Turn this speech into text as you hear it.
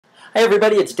Hi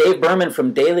everybody, it's Dave Berman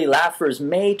from Daily Laughers,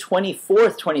 May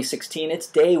 24th, 2016. It's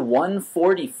day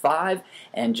 145,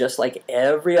 and just like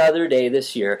every other day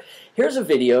this year, here's a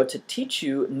video to teach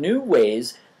you new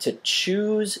ways to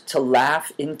choose to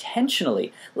laugh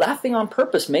intentionally. Laughing on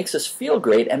purpose makes us feel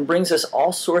great and brings us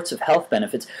all sorts of health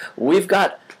benefits. We've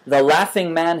got the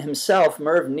laughing man himself,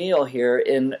 Merv Neal, here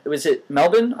in, was it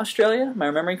Melbourne, Australia? Am I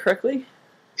remembering correctly?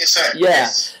 Yes, sir. Yeah.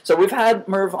 Yes. So we've had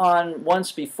Merv on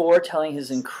once before telling his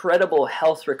incredible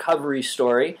health recovery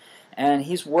story, and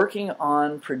he's working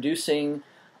on producing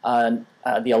the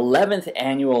 11th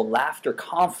annual Laughter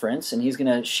Conference, and he's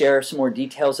going to share some more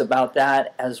details about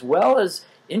that as well as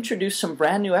introduce some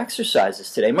brand new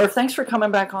exercises today. Merv, thanks for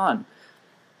coming back on.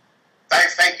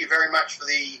 Thank you very much for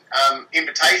the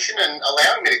invitation and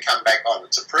allowing me to come back on.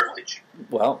 It's a privilege.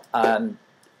 Well,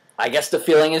 I guess the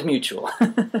feeling is mutual.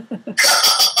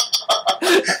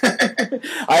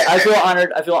 I feel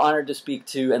honored. I feel honored to speak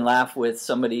to and laugh with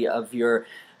somebody of your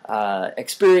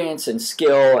experience and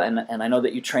skill, and I know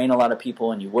that you train a lot of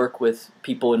people and you work with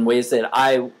people in ways that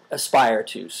I aspire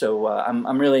to. So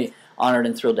I'm really honored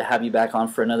and thrilled to have you back on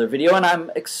for another video, and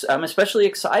I'm especially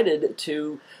excited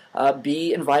to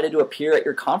be invited to appear at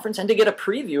your conference and to get a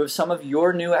preview of some of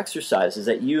your new exercises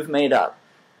that you've made up.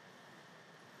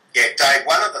 Yeah, Dave,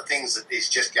 one of the things that is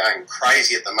just going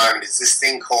crazy at the moment is this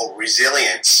thing called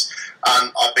resilience.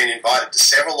 I've been invited to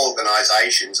several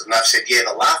organisations and they've said, yeah,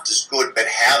 the laughter's good, but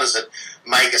how does it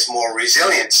make us more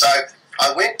resilient? So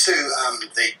I went to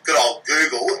the good old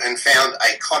Google and found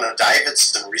a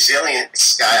Connor-Davidson resilience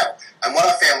scale. And what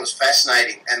I found was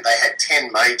fascinating, and they had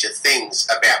 10 major things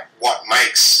about what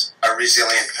makes a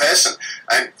resilient person.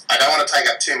 And I don't want to take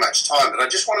up too much time, but I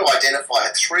just want to identify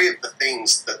 3 of the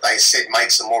things that they said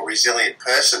makes a more resilient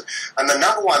person. And the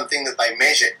number one thing that they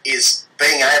measure is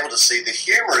being able to see the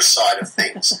humorous side of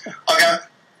things. I go,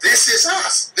 this is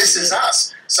us. This is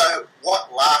us. So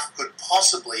what laugh could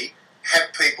possibly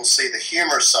have people see the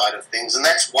humorous side of things, and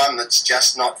that's one that's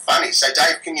just not funny. So,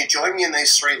 Dave, can you join me in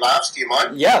these 3 laughs? Do you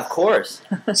mind? Yeah, of course.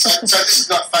 so this is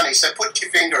not funny. So put your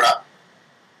finger up.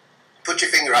 Put your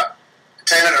finger up.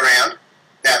 Turn it around.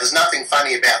 Now, there's nothing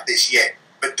funny about this yet,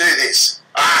 but do this.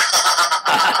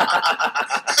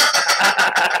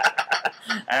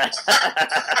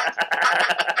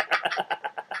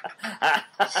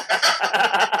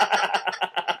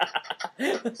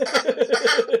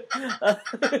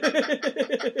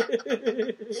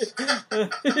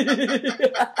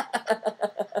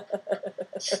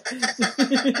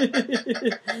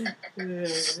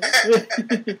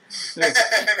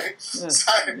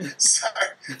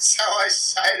 So I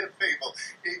say to people,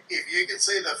 if you can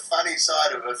see the funny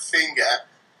side of a finger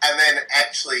and then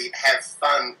actually have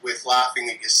fun with laughing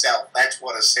at yourself, that's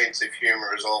what a sense of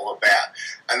humour is all about.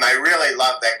 And they really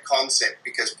love that concept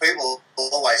because people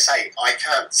always say, I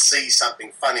can't see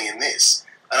something funny in this.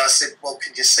 And I said, well,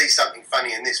 can you see something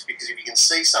funny in this? Because if you can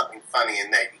see something funny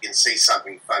in that, you can see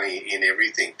something funny in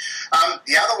everything.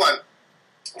 The other one,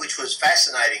 which was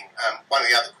fascinating, one of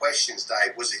the other questions,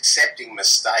 Dave, was accepting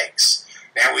mistakes.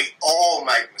 Now, we all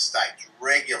make mistakes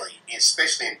regularly,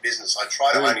 especially in business. I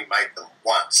try to only make them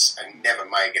once and never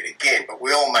make it again, but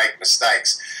we all make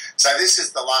mistakes. So this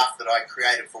is the laugh that I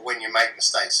created for when you make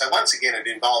mistakes. So once again, it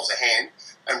involves a hand,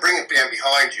 and bring it down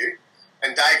behind you.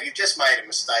 And Dave, you've just made a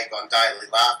mistake on Daily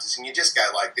Laughters, and you just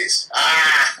go like this. Other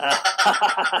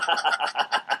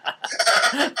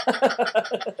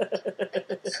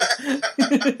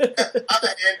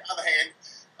hand.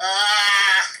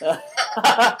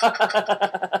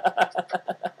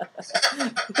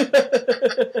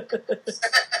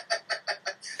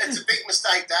 It's a big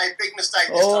mistake, Dave. Big mistake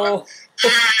this time.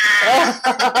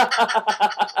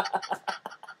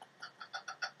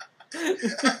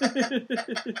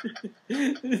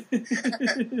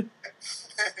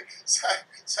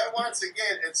 So once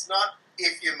again, it's not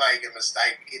if you make a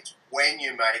mistake, it's when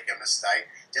you make a mistake.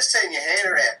 Just turn your hand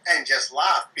around and just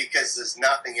laugh because there's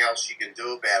nothing else you can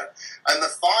do about it. And the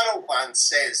final one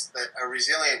says that a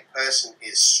resilient person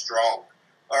is strong.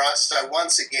 All right, so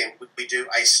once again, we do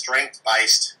a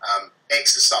strength-based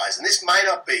exercise. And this may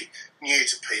not be new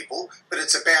to people, but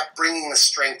it's about bringing the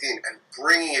strength in and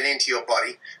bringing it into your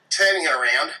body, turning it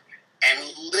around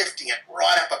and lifting it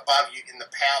right up above you in the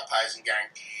power pose and going,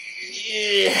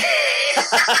 yeah.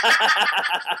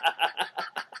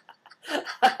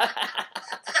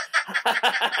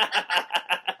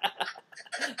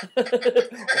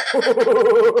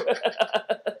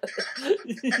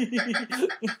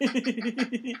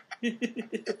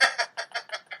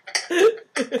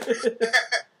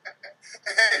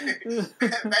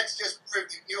 That's just proof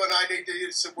that you and I need to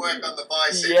do some work on the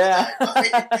biceps. Yeah.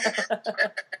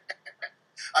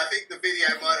 I think the video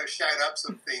might have shown up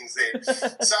some things there.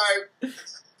 So the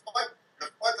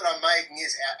point that I'm making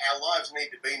is our lives need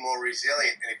to be more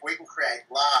resilient, and if we can create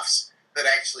laughs that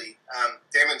actually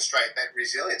demonstrate that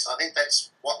resilience, I think that's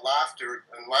what laughter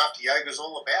and laughter yoga is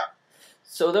all about.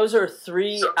 So those are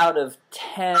 3 out of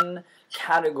 10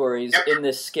 categories in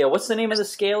this scale. What's the name of the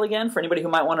scale again, for anybody who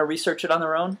might want to research it on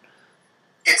their own?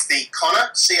 It's the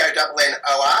Connor,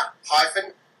 Connor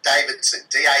hyphen Davidson,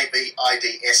 Davidson.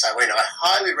 I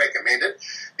highly recommend it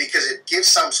because it gives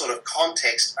some sort of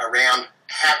context around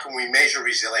how can we measure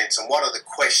resilience and what are the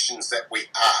questions that we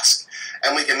ask.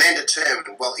 And we can then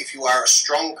determine, well, if you are a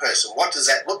strong person, what does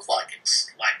that look like?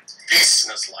 It's like this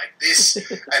and it's like this,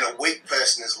 and a weak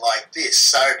person is like this.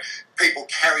 So people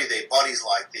carry their bodies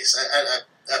like this.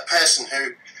 A person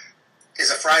who is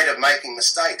afraid of making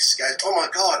mistakes goes, oh my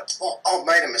God, I've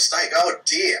made a mistake, oh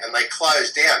dear, and they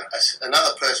close down.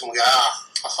 Another person will go,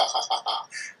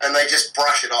 and they just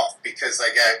brush it off because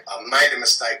they go, I made a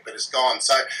mistake, but it's gone.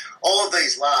 So all of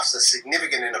these laughs are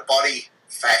significant in a body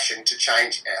fashion to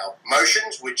change our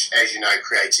emotions, which, as you know,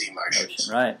 creates emotions.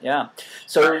 Right, yeah.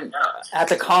 So at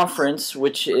the conference,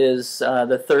 which is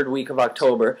the 3rd week of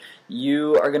October,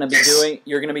 you are going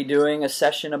to be doing a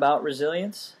session about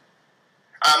resilience?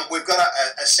 We've got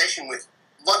a session with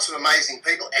lots of amazing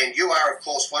people, and you are, of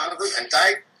course, one of them. And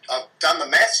Dave, I've done the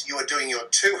maths. You are doing your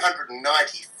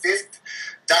 295th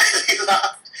daily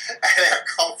laugh at our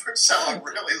conference, so I'm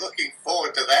really looking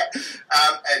forward to that.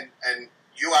 And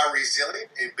you are resilient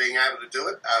in being able to do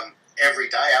it every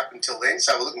day up until then,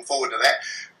 so we're looking forward to that.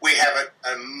 We have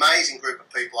an amazing group of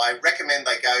people. I recommend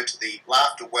they go to the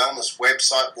Laughter Wellness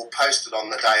website. We'll post it on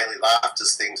the Daily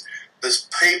Laughters things. There's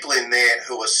people in there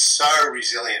who are so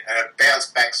resilient and have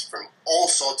bounced back from all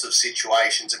sorts of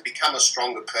situations and become a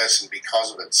stronger person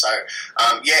because of it. So,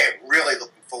 really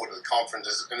looking forward to the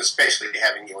conference and especially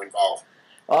having you involved.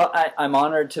 Well, I'm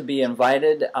honored to be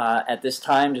invited at this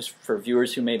time. Just for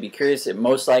viewers who may be curious, it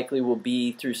most likely will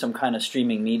be through some kind of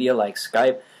streaming media like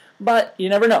Skype. But you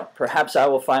never know. Perhaps I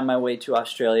will find my way to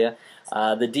Australia.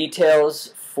 The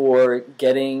details for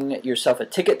getting yourself a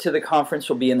ticket to the conference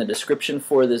will be in the description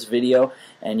for this video,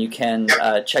 and you can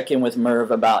check in with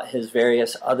Merv about his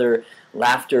various other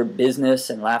laughter business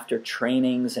and laughter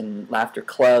trainings and laughter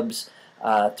clubs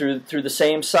through the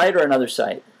same site or another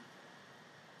site.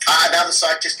 Another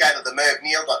site, just go to the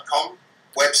mervneal.com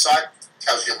website.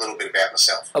 Tells you a little bit about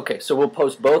myself. Okay, so we'll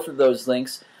post both of those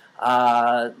links.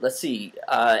 Let's see.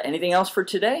 Anything else for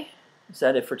today? Is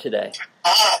that it for today?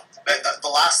 The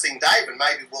last thing, Dave, and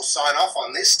maybe we'll sign off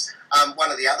on this.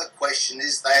 One of the other questions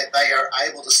is that they are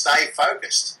able to stay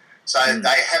focused. So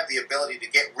they have the ability to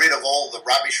get rid of all the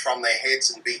rubbish from their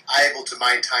heads and be able to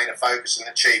maintain a focus and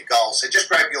achieve goals. So just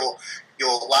grab your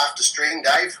laughter string,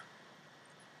 Dave,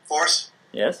 for us.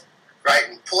 Yes. Great,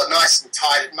 and pull it nice and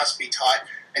tight. It must be tight.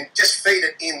 And just feed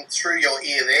it in through your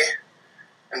ear there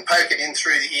and poke it in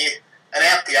through the ear and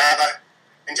out the other.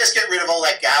 And just get rid of all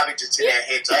that garbage that's in our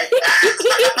heads, eh?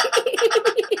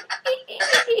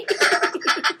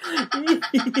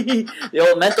 The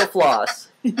old mental floss.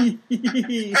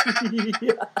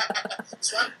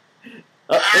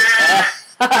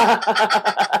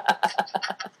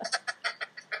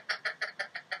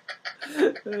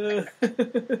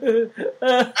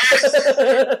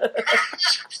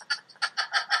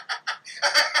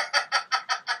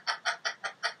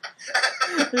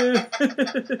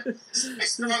 Stay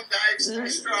strong, Dave. Stay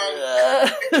strong.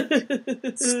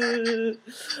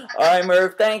 All right,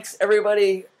 Merv. Thanks,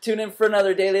 everybody. Tune in for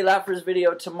another Daily Laughers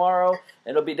video tomorrow.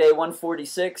 It'll be day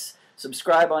 146.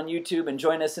 Subscribe on YouTube and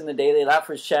join us in the Daily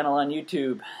Laughers channel on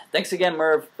YouTube. Thanks again,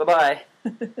 Merv. Bye-bye.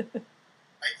 Take care,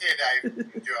 Dave.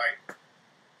 Enjoy.